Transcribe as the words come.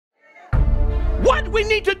what we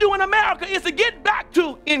need to do in America is to get back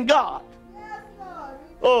to in God.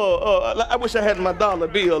 Oh, I wish I had my dollar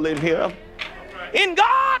bill in here. In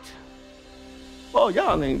God. Oh,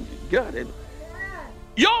 y'all ain't got it.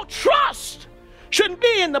 Your trust shouldn't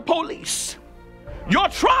be in the police. Your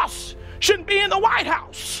trust shouldn't be in the White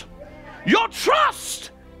House. Your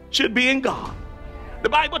trust should be in God. The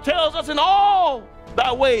Bible tells us in all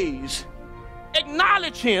thy ways,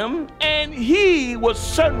 acknowledge him, and he will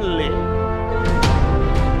certainly.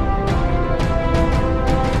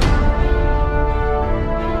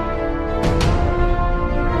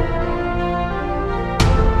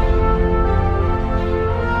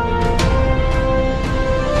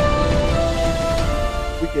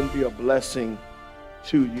 We can be a blessing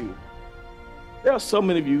to you. There are so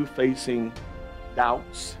many of you facing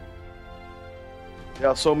doubts. There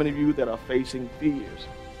are so many of you that are facing fears.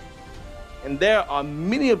 And there are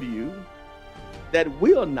many of you that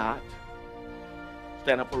will not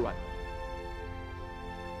stand up for right.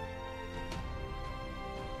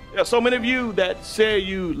 There are so many of you that say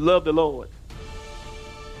you love the Lord.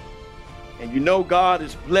 And you know God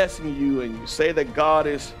is blessing you, and you say that God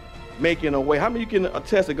is making a way. How many of you can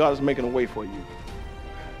attest that God is making a way for you?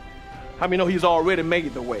 How many know he's already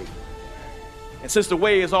made the way? And since the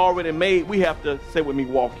way is already made, we have to, say with me,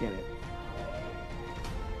 walk in it.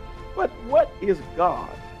 But what is God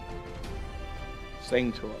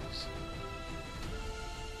saying to us?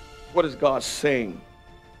 What is God saying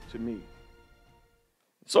to me?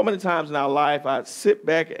 So many times in our life, I sit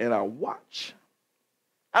back and I watch.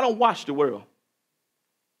 I don't watch the world,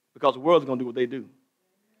 because the world's going to do what they do.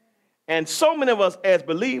 And so many of us as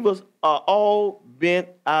believers are all bent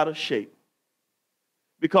out of shape,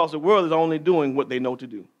 because the world is only doing what they know to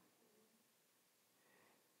do.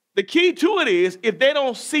 The key to it is, if they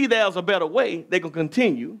don't see there's a better way, they can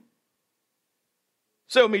continue.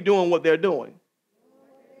 So me doing what they're doing.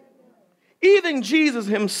 Even Jesus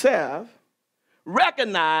himself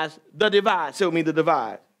recognized the divide. Say with me, the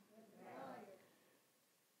divide.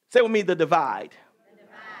 Say with me, the divide.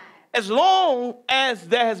 As long as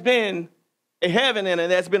there has been a heaven and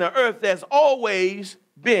there's been an earth, there's always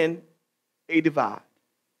been a divide.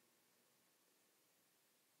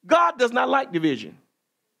 God does not like division.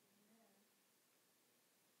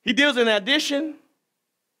 He deals in addition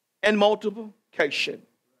and multiplication.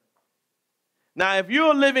 Now, if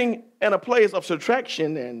you're living in a place of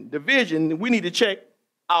subtraction and division, we need to check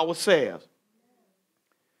ourselves.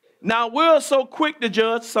 Now, we're so quick to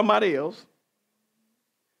judge somebody else.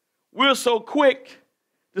 We're so quick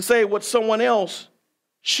to say what someone else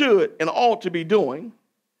should and ought to be doing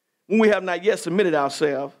when we have not yet submitted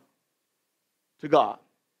ourselves to God.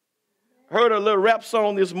 I heard a little rap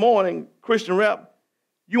song this morning, Christian rap.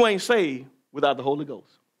 You ain't saved without the Holy Ghost.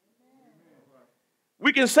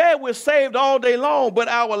 We can say we're saved all day long, but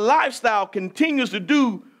our lifestyle continues to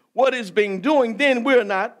do what it's been doing, then we're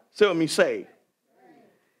not, say with me, saved.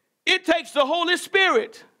 It takes the Holy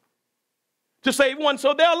Spirit to save one.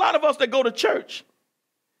 So there are a lot of us that go to church.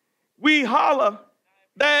 We holler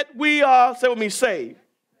that we are, say with me, saved.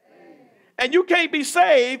 And you can't be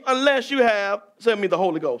saved unless you have, say with me, the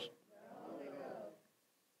Holy Ghost.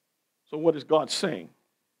 So what is God saying?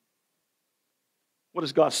 What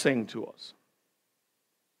is God saying to us?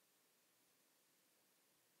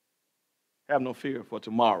 Have no fear for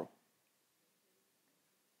tomorrow.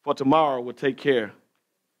 For tomorrow will take care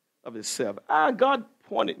of itself. God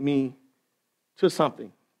pointed me to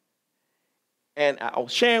something. And I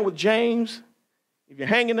was sharing with James, if you're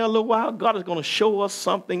hanging there a little while, God is going to show us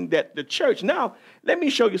something that the church. Now, let me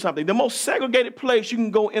show you something. The most segregated place you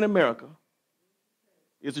can go in America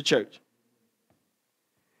is the church.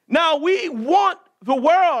 Now, we want the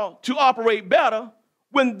world to operate better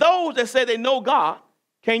when those that say they know God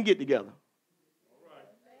can't get together.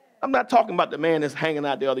 I'm not talking about the man that's hanging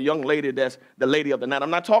out there, or the young lady that's the lady of the night.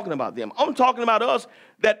 I'm not talking about them. I'm talking about us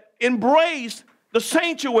that embrace the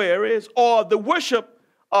sanctuaries or the worship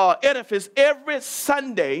edifice every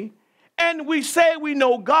Sunday, and we say we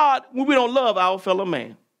know God when we don't love our fellow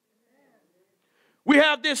man. We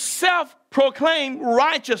have this self-proclaimed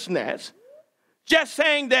righteousness, just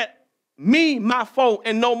saying that me, my fault,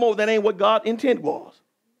 and no more. That ain't what God intended was.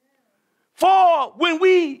 For when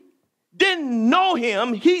we didn't know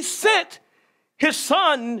him, he sent his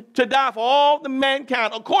son to die for all the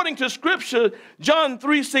mankind. According to Scripture, John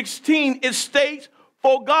 3:16, it states,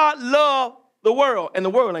 for God loved the world, and the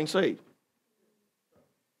world ain't saved.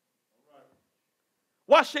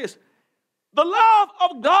 Watch this. The love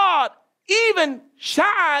of God even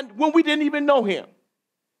shined when we didn't even know him.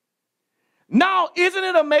 Now, isn't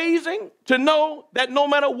it amazing to know that no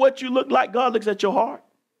matter what you look like, God looks at your heart?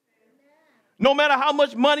 No matter how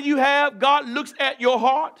much money you have, God looks at your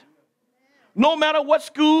heart. No matter what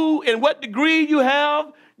school and what degree you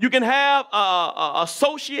have, you can have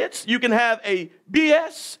associates, you can have a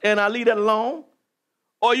BS, and I leave that alone,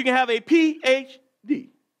 or you can have a PhD.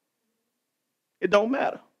 It don't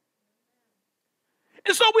matter.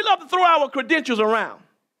 And so we love to throw our credentials around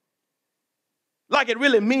like it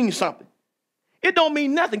really means something. It don't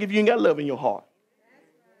mean nothing if you ain't got love in your heart.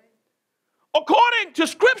 According to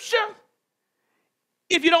Scripture,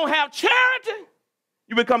 if you don't have charity,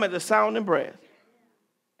 you become as a sounding brass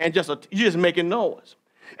and you're just making noise.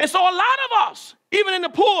 And so a lot of us, even in the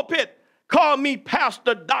pulpit, call me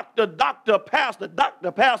pastor, doctor, pastor.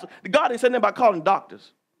 God ain't said nothing about calling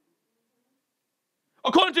doctors.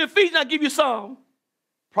 According to Ephesians, I give you some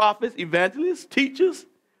prophets, evangelists, teachers,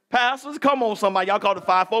 pastors. Come on, somebody. Y'all call it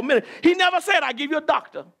 5-4 minutes. He never said, I give you a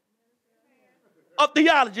doctor of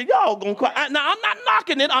theology. Y'all gonna cry. Now, I'm not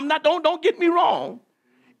knocking it. Don't get me wrong.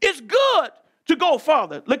 It's good to go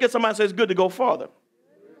farther. Look at somebody and say it's good to go farther.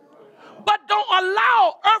 But don't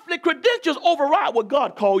allow earthly credentials override what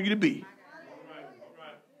God called you to be.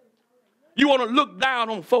 You want to look down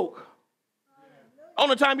on folk.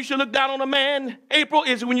 Only time you should look down on a man, April,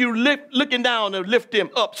 is when you're looking down to lift him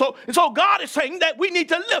up. So God is saying that we need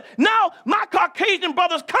to lift. Now, my Caucasian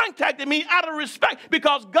brothers contacted me out of respect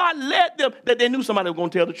because God led them that they knew somebody was going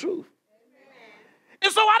to tell the truth.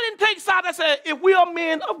 And so I didn't take sides. I said, if we are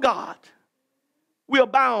men of God, we are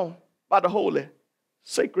bound by the holy,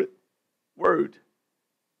 sacred word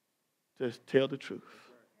to tell the truth.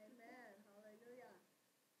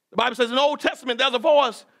 The Bible says in the Old Testament, there's a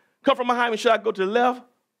voice come from behind me. Should I go to the left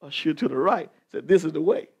or should to the right? Said, this is the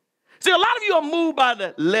way. See, a lot of you are moved by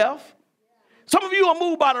the left. Some of you are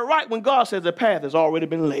moved by the right when God says the path has already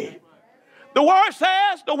been laid. The word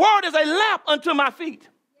says, the word is a lamp unto my feet.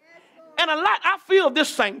 And a light, I feel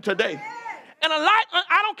this thing today. And a light,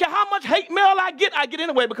 I don't care how much hate mail I get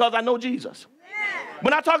anyway because I know Jesus.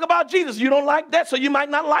 When I talk about Jesus, you don't like that, so you might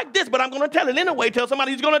not like this, but I'm going to tell it anyway. Tell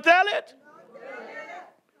somebody who's going to tell it.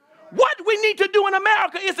 What we need to do in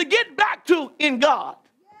America is to get back to in God.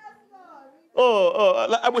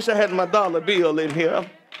 I wish I had my dollar bill in here.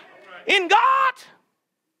 In God.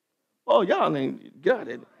 Oh, y'all ain't got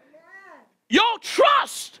it. Your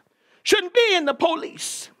trust shouldn't be in the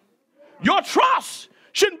police. Your trust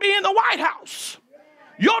shouldn't be in the White House.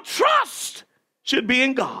 Your trust should be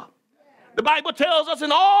in God. The Bible tells us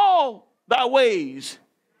in all thy ways,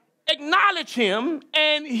 acknowledge him,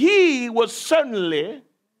 and he will certainly.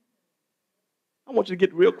 I want you to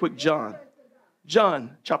get real quick, John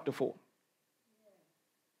chapter 4,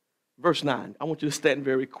 verse 9. I want you to stand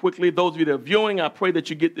very quickly. Those of you that are viewing, I pray that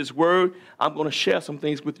you get this word. I'm going to share some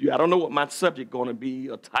things with you. I don't know what my subject is going to be,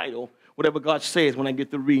 a title. Whatever God says when I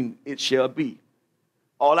get to reading, it shall be.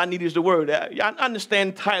 All I need is the word. I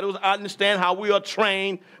understand titles. I understand how we are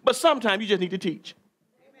trained. But sometimes you just need to teach.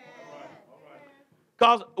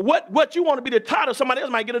 Because what you want to be the title, somebody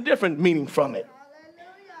else might get a different meaning from it.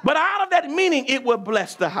 But out of that meaning, it will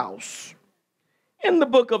bless the house. In the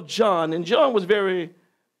book of John, and John was very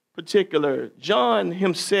particular. John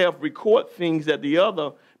himself record things that the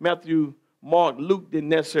other, Matthew, Mark, Luke, didn't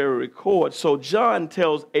necessarily record. So John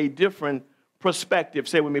tells a different perspective.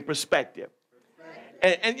 Say with me, perspective.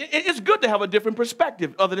 And it's good to have a different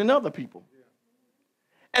perspective other than other people.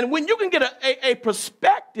 And when you can get a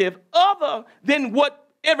perspective other than what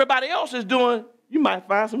everybody else is doing, you might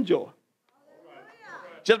find some joy.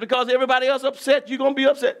 Just because everybody else upset, you're going to be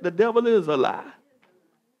upset. The devil is a lie.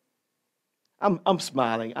 I'm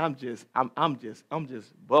smiling. I'm just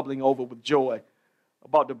bubbling over with joy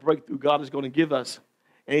about the breakthrough God is going to give us.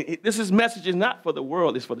 And this message is not for the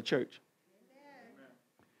world, it's for the church.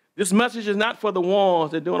 This message is not for the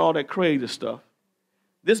ones that are doing all that crazy stuff.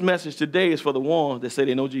 This message today is for the ones that say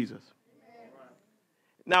they know Jesus.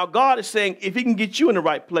 Now, God is saying if he can get you in the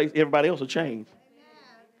right place, everybody else will change.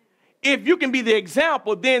 If you can be the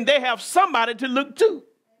example, then they have somebody to look to.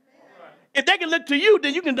 If they can look to you,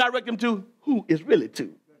 then you can direct them to who is really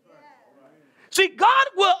to. See, God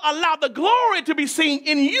will allow the glory to be seen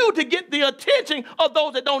in you to get the attention of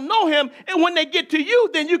those that don't know him. And when they get to you,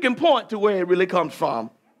 then you can point to where it really comes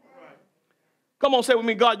from. Come on, say with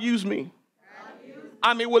me, God, use me.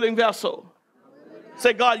 I'm a willing vessel.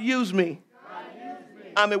 Say, God, use me.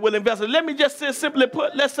 I'm a willing vessel. Let me just say, simply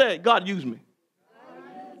put, let's say, God, use me.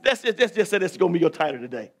 Let's just say that's going to be your title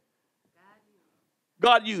today.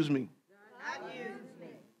 God, use me.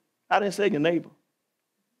 I didn't say your neighbor.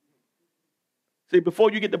 See, before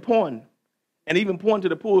you get to point, and even point to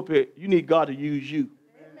the pulpit, you need God to use you.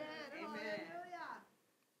 Amen.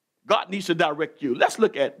 God needs to direct you. Let's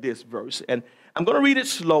look at this verse, and I'm going to read it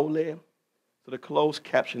slowly. so the closed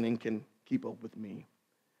captioning can keep up with me,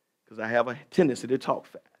 because I have a tendency to talk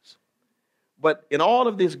fast. But in all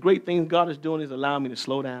of these great things God is doing, is allowing me to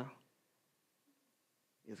slow down.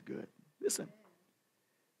 It's good. Listen.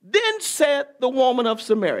 Then said the woman of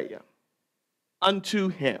Samaria unto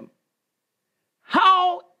him,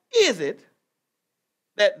 how is it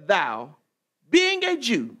that thou, being a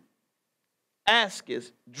Jew,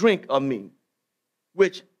 askest drink of me,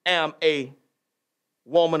 which am a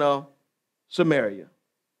woman of Samaria?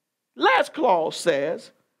 Last clause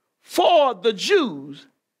says, for the Jews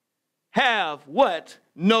have what?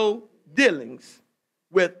 No dealings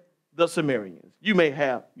with the Samaritans. You may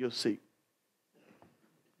have your seat.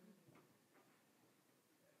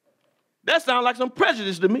 That sounds like some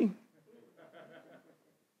prejudice to me.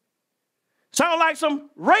 Sounds like some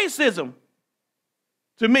racism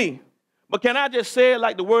to me. But can I just say it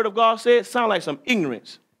like the word of God said? Sounds like some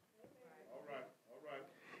ignorance. All right.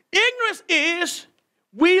 Ignorance is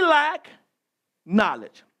we lack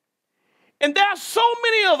knowledge. And there are so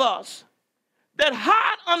many of us that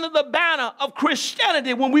hide under the banner of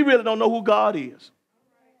Christianity when we really don't know who God is.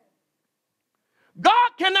 God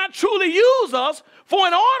cannot truly use us, for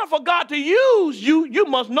in order for God to use you, you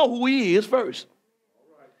must know who he is first.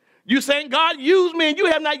 You're saying, God, use me, and you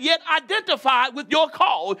have not yet identified with your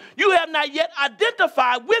call. You have not yet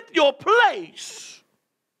identified with your place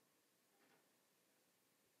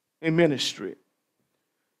in ministry.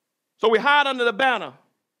 So we hide under the banner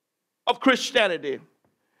of Christianity,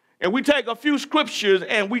 and we take a few scriptures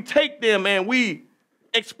and we take them and we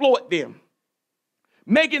exploit them,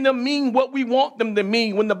 making them mean what we want them to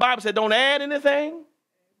mean when the Bible said don't add anything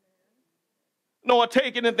nor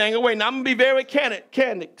take anything away. Now, I'm going to be very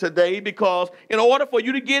candid today, because in order for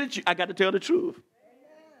you to get it, I got to tell the truth.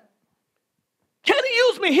 Can he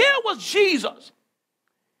use me? Here was Jesus.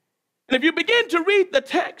 And if you begin to read the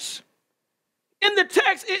text, in the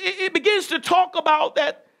text, it begins to talk about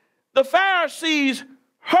that the Pharisees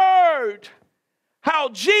heard how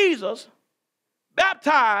Jesus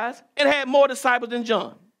baptized and had more disciples than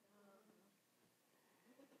John.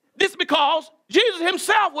 This is because Jesus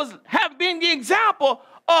himself was been the example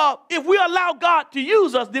of, if we allow God to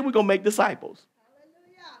use us, then we're going to make disciples.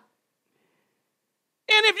 Hallelujah.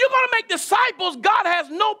 And if you're going to make disciples, God has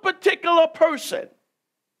no particular person.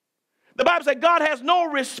 The Bible says God has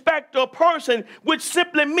no respect of person, which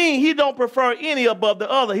simply means he don't prefer any above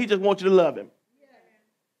the other. He just wants you to love him.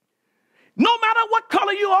 No matter what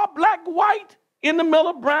color you are, black, white, in the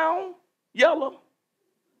middle, brown, yellow.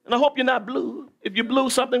 And I hope you're not blue. If you're blue,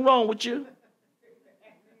 something wrong with you.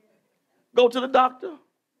 Go to the doctor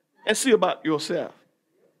and see about yourself.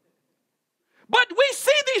 But we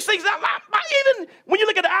see these things. Even when you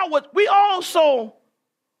look at the outwards, we also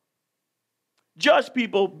judge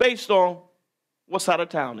people based on what side of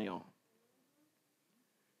town they're on.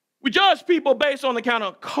 We judge people based on the kind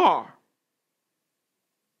of car.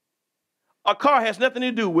 A car has nothing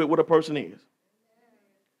to do with what a person is.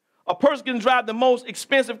 A person can drive the most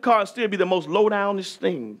expensive car and still be the most low-downest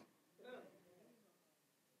thing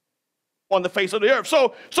on the face of the earth.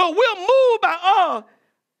 So we'll move by,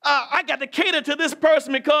 I got to cater to this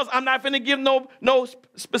person because I'm not going to give no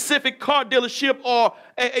specific car dealership or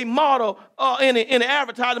a model in the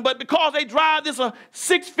advertising. But because they drive this a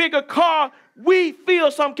six-figure car, we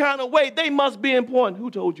feel some kind of way. They must be important. Who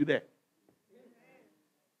told you that?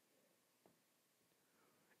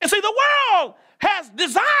 And see, the world has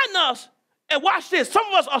designed us, and watch this, some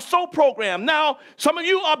of us are so programmed. Now, some of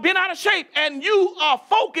you are bent out of shape, and you are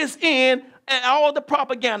focused in on all the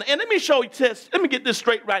propaganda. And let me show you this. Let me get this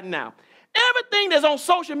straight right now. Everything that's on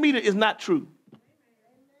social media is not true.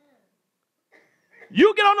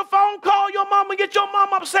 You get on the phone, call your mom, and get your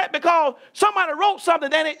mom upset because somebody wrote something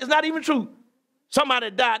that is not even true. Somebody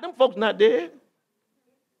died. Them folks not dead.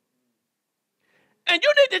 And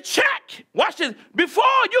you need to check. Watch this. Before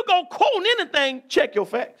you go quoting anything, check your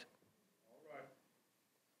facts.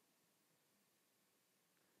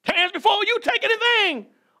 Hands before you take anything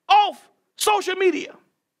off social media.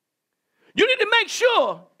 You need to make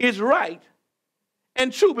sure it's right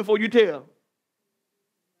and true before you tell.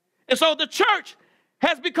 And so the church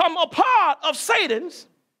has become a part of Satan's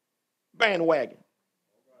bandwagon.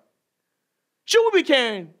 Should we be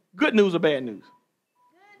carrying good news or bad news?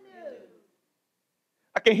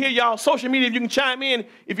 I can hear y'all social media. If you can chime in,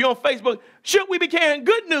 if you're on Facebook, should we be carrying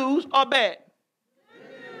good news or bad?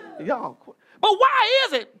 Y'all, but why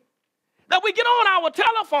is it that we get on our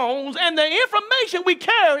telephones and the information we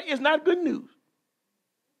carry is not good news?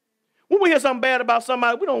 When we hear something bad about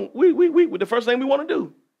somebody, the first thing we want to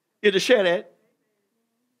do is to share that.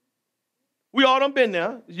 We all done been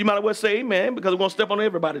there. You might as well say amen, because we're going to step on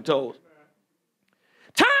everybody's toes.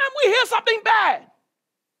 we hear something bad,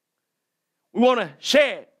 we want to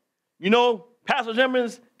share it. You know, Pastor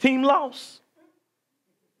Zimmerman's team lost.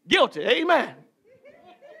 Guilty. Amen.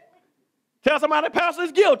 Tell somebody the pastor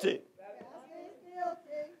is guilty.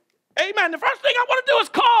 Amen. The first thing I want to do is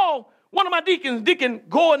call one of my deacons, Deacon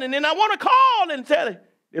Gordon, and then I want to call and tell him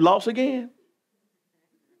they lost again.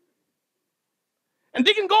 And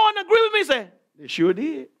Deacon Gordon agreed with me and said, they sure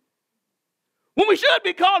did. When we should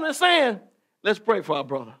be calling and saying, let's pray for our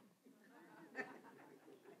brother.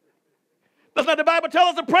 Does not the Bible tell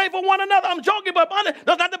us to pray for one another? I'm joking, but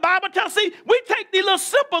does not the Bible tell us? See, we take these little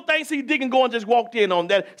simple things. See, Deacon Gordon just walked in on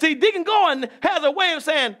that. See, Deacon Gordon has a way of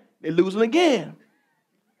saying, they're losing again.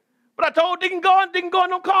 But I told Deacon Gordon,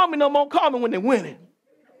 don't call me no more. Call me when they're winning.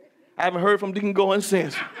 I haven't heard from Deacon Gordon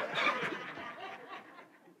since.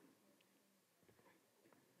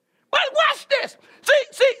 But watch this.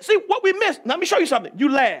 See what we missed. Let me show you something. You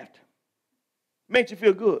laughed. Made you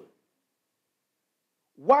feel good.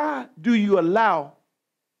 Why do you allow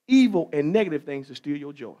evil and negative things to steal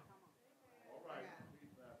your joy?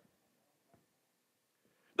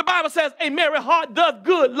 The Bible says a merry heart does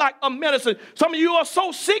good like a medicine. Some of you are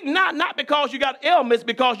so sick, not because you got ailments,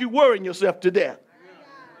 because you're worrying yourself to death.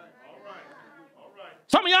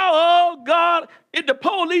 Some of y'all, oh God, if the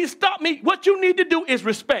police stop me, what you need to do is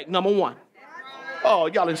respect, number one. Oh,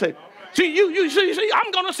 y'all didn't say. See,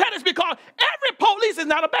 I'm going to say this because every police is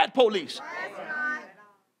not a bad police.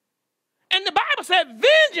 And the Bible said,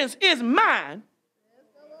 vengeance is mine.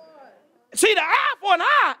 See, the eye for an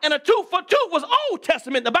eye and a tooth for a tooth was Old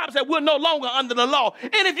Testament. The Bible said we're no longer under the law.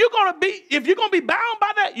 And if you're going to be bound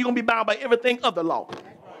by that, you're going to be bound by everything of the law.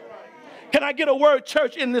 Can I get a word,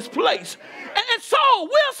 church, in this place? And so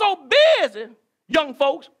we're so busy, young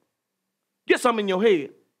folks, get something in your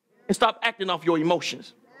head and stop acting off your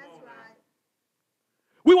emotions.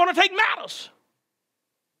 We want to take matters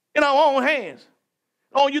in our own hands.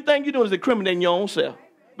 All you think you're doing is incriminating your own self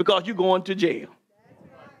because you're going to jail.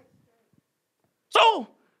 So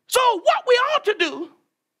what we ought to do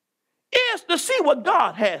is to see what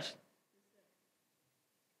God has.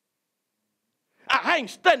 I ain't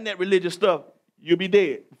studying that religious stuff. You'll be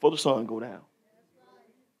dead before the sun go down.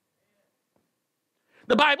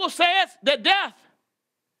 The Bible says that death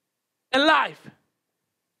and life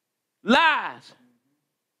lies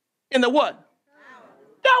in the what?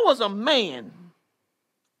 There was a man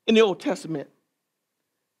in the Old Testament.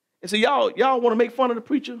 And so y'all want to make fun of the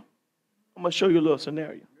preacher? I'm going to show you a little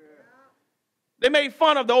scenario. They made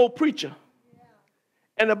fun of the old preacher.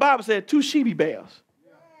 And the Bible said 2 she bears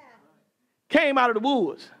came out of the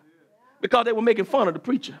woods because they were making fun of the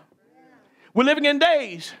preacher. We're living in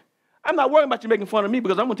days. I'm not worried about you making fun of me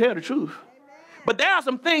because I'm going to tell the truth. But there are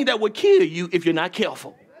some things that will kill you if you're not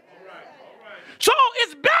careful. So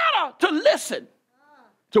it's better to listen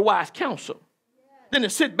to wise counsel than to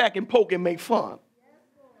sit back and poke and make fun.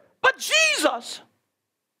 But Jesus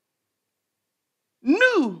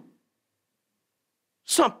knew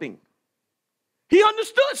something. He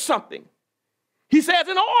understood something. He says,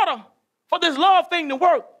 in order for this love thing to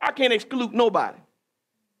work, I can't exclude nobody.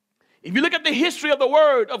 If you look at the history of the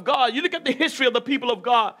word of God, you look at the history of the people of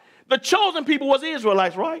God, the chosen people was the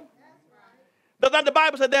Israelites, right? Does not the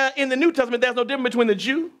Bible say that in the New Testament there's no difference between the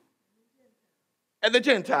Jew and the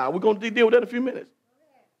Gentile? We're going to deal with that in a few minutes.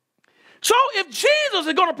 So if Jesus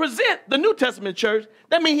is going to present the New Testament church,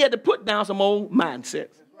 that means he had to put down some old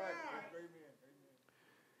mindsets.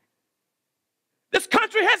 This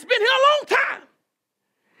country has been here a long time.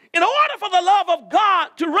 In order for the love of God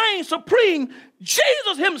to reign supreme,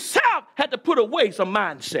 Jesus himself had to put away some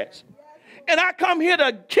mindsets. And I come here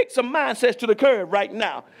to kick some mindsets to the curb right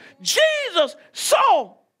now. Jesus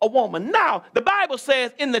saw a woman. Now, the Bible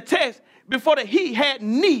says in the text, before that he had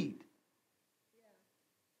need.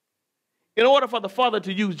 In order for the Father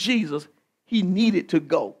to use Jesus, he needed to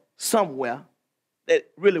go somewhere that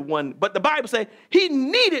really wasn't. But the Bible says he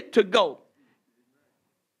needed to go.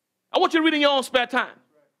 I want you to read in your own spare time.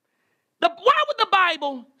 Why would the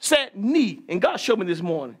Bible say need? And God showed me this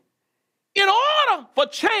morning. In order for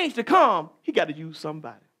change to come, he got to use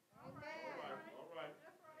somebody.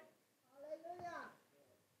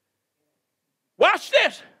 Watch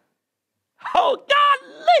this. Oh,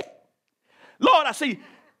 golly. Lord, I see.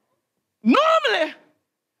 Normally,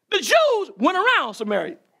 the Jews went around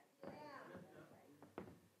Samaria.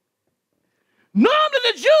 Normally,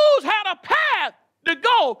 the Jews had a path to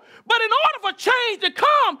go. But in order for change to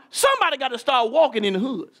come, somebody got to start walking in the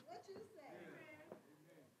hoods.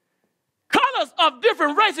 Colors of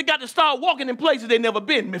different races got to start walking in places they've never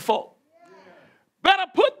been before. Better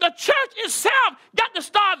put the church itself, got to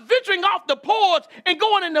start venturing off the porch and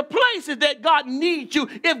going into places that God needs you.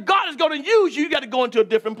 If God is going to use you, you got to go into a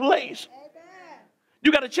different place. Amen.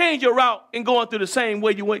 You got to change your route and going through the same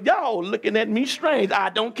way you went. Y'all looking at me strange.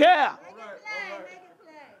 I don't care.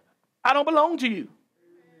 I don't belong to you.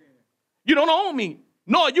 You don't own me.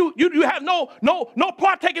 No, you have no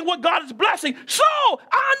partake in what God is blessing. So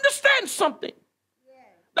I understand something.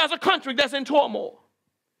 There's a country that's in turmoil,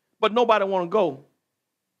 but nobody want to go.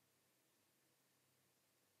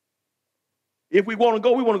 If we want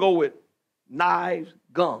to go with knives,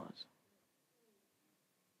 guns.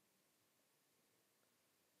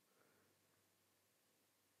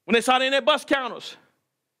 When they started in their bus counters,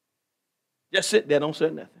 just sit there, don't say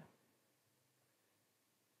nothing.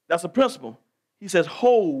 That's the principle. He says,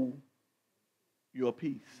 hold your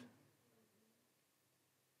peace.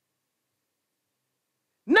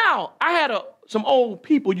 Now, I had some old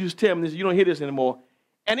people used to tell me this. You don't hear this anymore.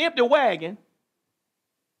 An empty wagon.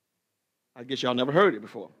 I guess y'all never heard it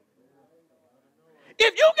before.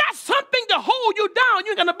 If you got something to hold you down,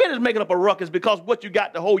 you ain't gonna business making up a ruckus, because what you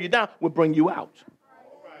got to hold you down will bring you out.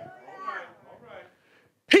 All right.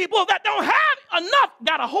 People that don't have enough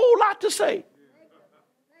got a whole lot to say.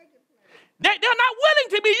 They're not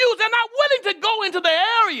willing to be used. They're not willing to go into the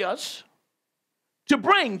areas to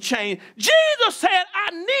bring change. Jesus said, I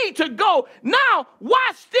need to go. Now,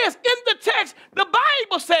 watch this. In the text, the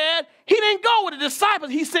Bible said he didn't go with the disciples.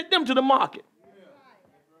 He sent them to the market.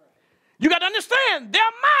 You got to understand their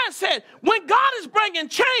mindset. When God is bringing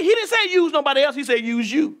change, he didn't say use nobody else. He said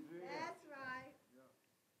use you. That's right.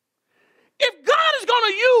 If God is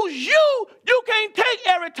going to use you, you can't take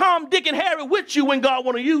every Tom, Dick, and Harry with you when God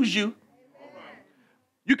want to use you. Amen.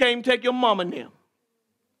 You can't even take your mama and them.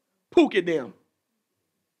 Pookie them.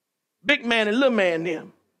 Big man and little man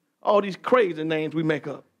them. All these crazy names we make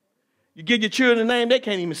up. You give your children a name, they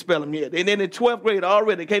can't even spell them yet. They're in the 12th grade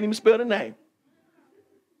already. They can't even spell the name.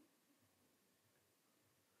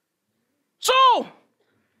 So, and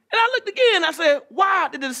I looked again. I said, why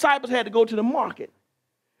did the disciples have to go to the market?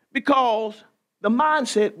 Because the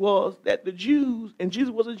mindset was that the Jews, and Jesus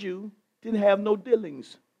was a Jew, didn't have no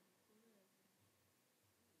dealings.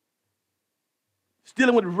 It's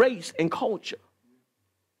dealing with race and culture.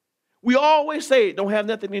 We always say it don't have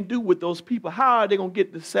nothing to do with those people. How are they going to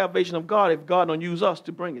get the salvation of God if God don't use us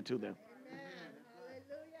to bring it to them?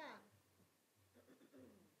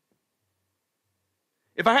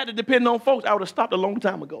 If I had to depend on folks, I would have stopped a long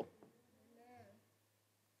time ago.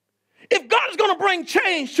 If God is going to bring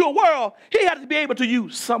change to a world, he has to be able to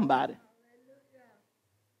use somebody.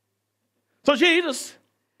 So Jesus,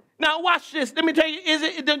 now watch this. Let me tell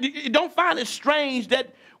you, don't find it strange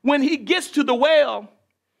that when he gets to the well,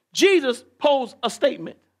 Jesus posed a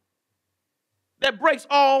statement that breaks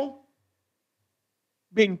all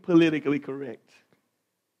being politically correct.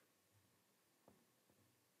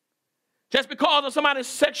 Just because of somebody's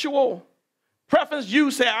sexual preference,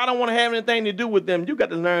 you say, I don't want to have anything to do with them. You got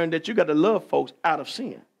to learn that you got to love folks out of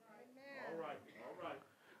sin. All right.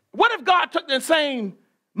 What if God took the same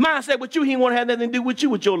mindset with you? He didn't want to have nothing to do with you,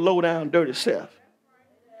 with your low down, dirty self.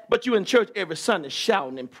 But you in church every Sunday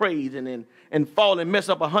shouting and praising and fall and mess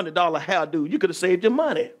up $100 hairdo. You could have saved your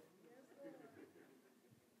money.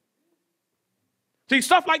 See,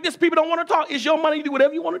 stuff like this, people don't want to talk. It's your money. You do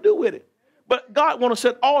whatever you want to do with it. But God wants to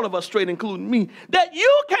set all of us straight, including me, that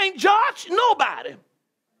you can't judge nobody.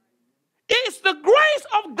 It's the grace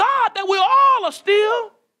of God that we all are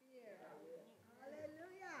still.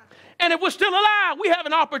 And if we're still alive, we have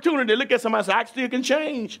an opportunity to look at somebody and say, I still can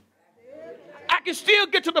change. I can still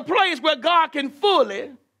get to the place where God can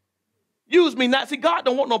fully use me. Now, see, God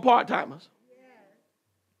don't want no part-timers.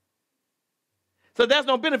 So there's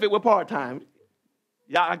no benefit with part-time.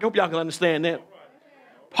 I hope y'all can understand that.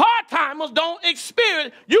 Part-timers don't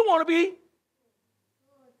experience. You want to be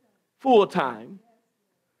full-time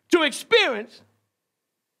to experience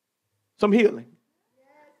some healing.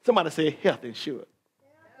 Somebody say health insurance.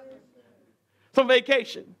 Some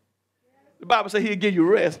vacation. The Bible says he'll give you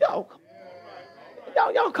rest.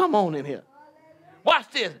 Y'all come on in here.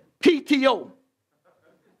 Watch this. PTO.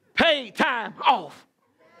 Paid time off.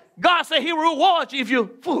 God said he'll reward you if you're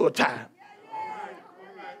full-time.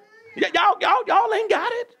 Y'all ain't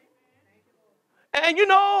got it. And you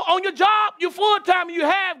know, on your job, you're full-time, you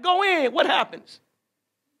have go in. What happens?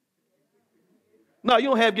 No, you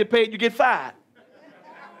don't have get paid, you get fired.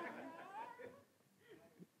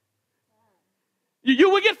 You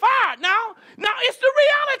will get fired. Now it's the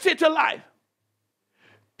reality to life.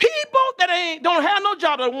 People that don't have no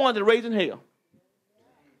job are the ones that are raising hell.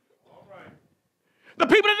 The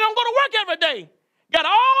people that don't go to work every day, got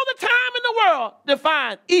all the time in the world to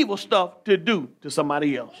find evil stuff to do to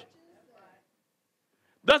somebody else.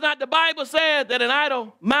 Does not the Bible say that an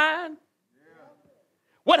idle mind?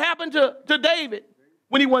 What happened to David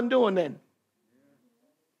when he wasn't doing that?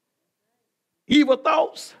 Evil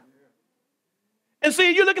thoughts. And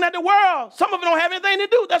see, you're looking at the world. Some of them don't have anything to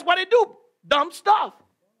do. That's why they do dumb stuff.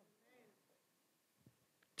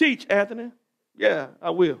 Teach, Anthony. Yeah,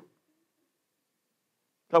 I will.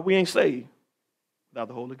 Because we ain't saved without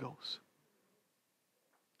the Holy Ghost.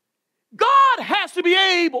 God has to be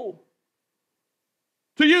able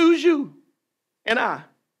to use you and I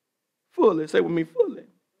fully. Say with me, fully.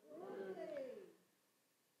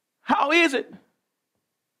 How is it?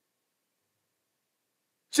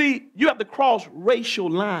 See, you have to cross racial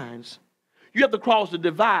lines. You have to cross the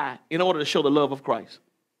divide in order to show the love of Christ.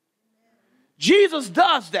 Jesus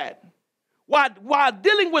does that while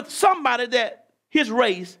dealing with somebody that his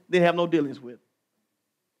race they have no dealings with.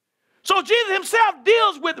 So Jesus himself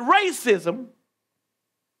deals with racism,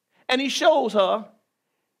 and he shows her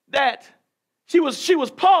that she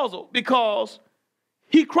was puzzled because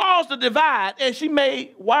he crossed the divide and she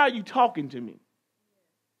made, why are you talking to me?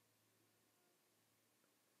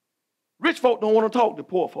 Rich folk don't want to talk to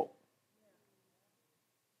poor folk.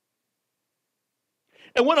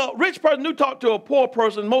 And when a rich person do talk to a poor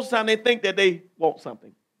person, most of the time they think that they want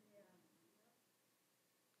something.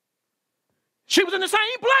 She was in the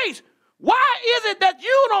same place. Why is it that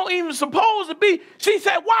you don't even supposed to be? She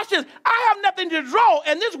said, watch this. I have nothing to draw,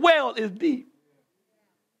 and this well is deep.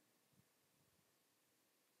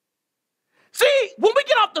 See, when we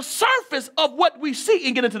get off the surface of what we see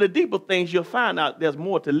and get into the deeper things, you'll find out there's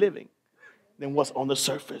more to living than what's on the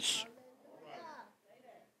surface.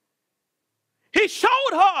 He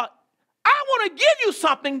showed her, I want to give you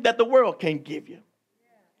something that the world can't give you.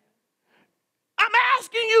 I'm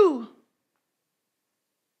asking you.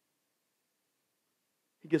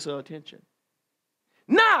 He gets her attention.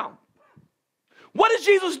 Now, what is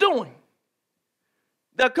Jesus doing?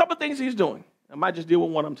 There are a couple of things he's doing. I might just deal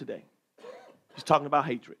with one of them today. He's talking about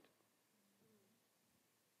hatred.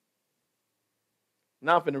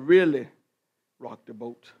 Now I'm going to really rock the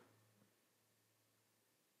boat.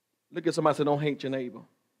 Look at somebody and say, don't hate your neighbor.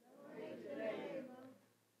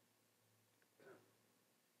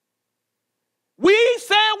 We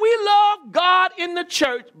say we love God in the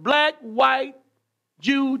church, black, white,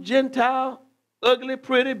 Jew, Gentile, ugly,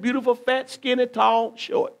 pretty, beautiful, fat, skinny, tall,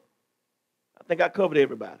 short. I think I covered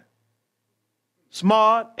everybody.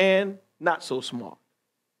 Smart and not so smart.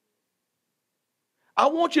 I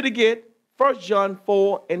want you to get 1 John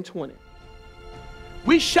 4:20.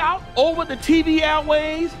 We shout over the TV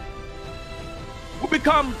airways. We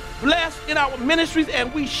become blessed in our ministries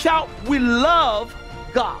and we shout, we love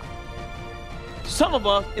God. Some of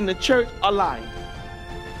us in the church are lying.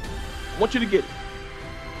 I want you to get it.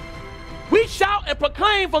 We shout and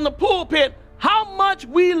proclaim from the pulpit how much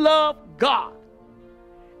we love God.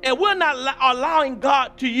 And we're not allowing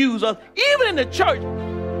God to use us, even in the church.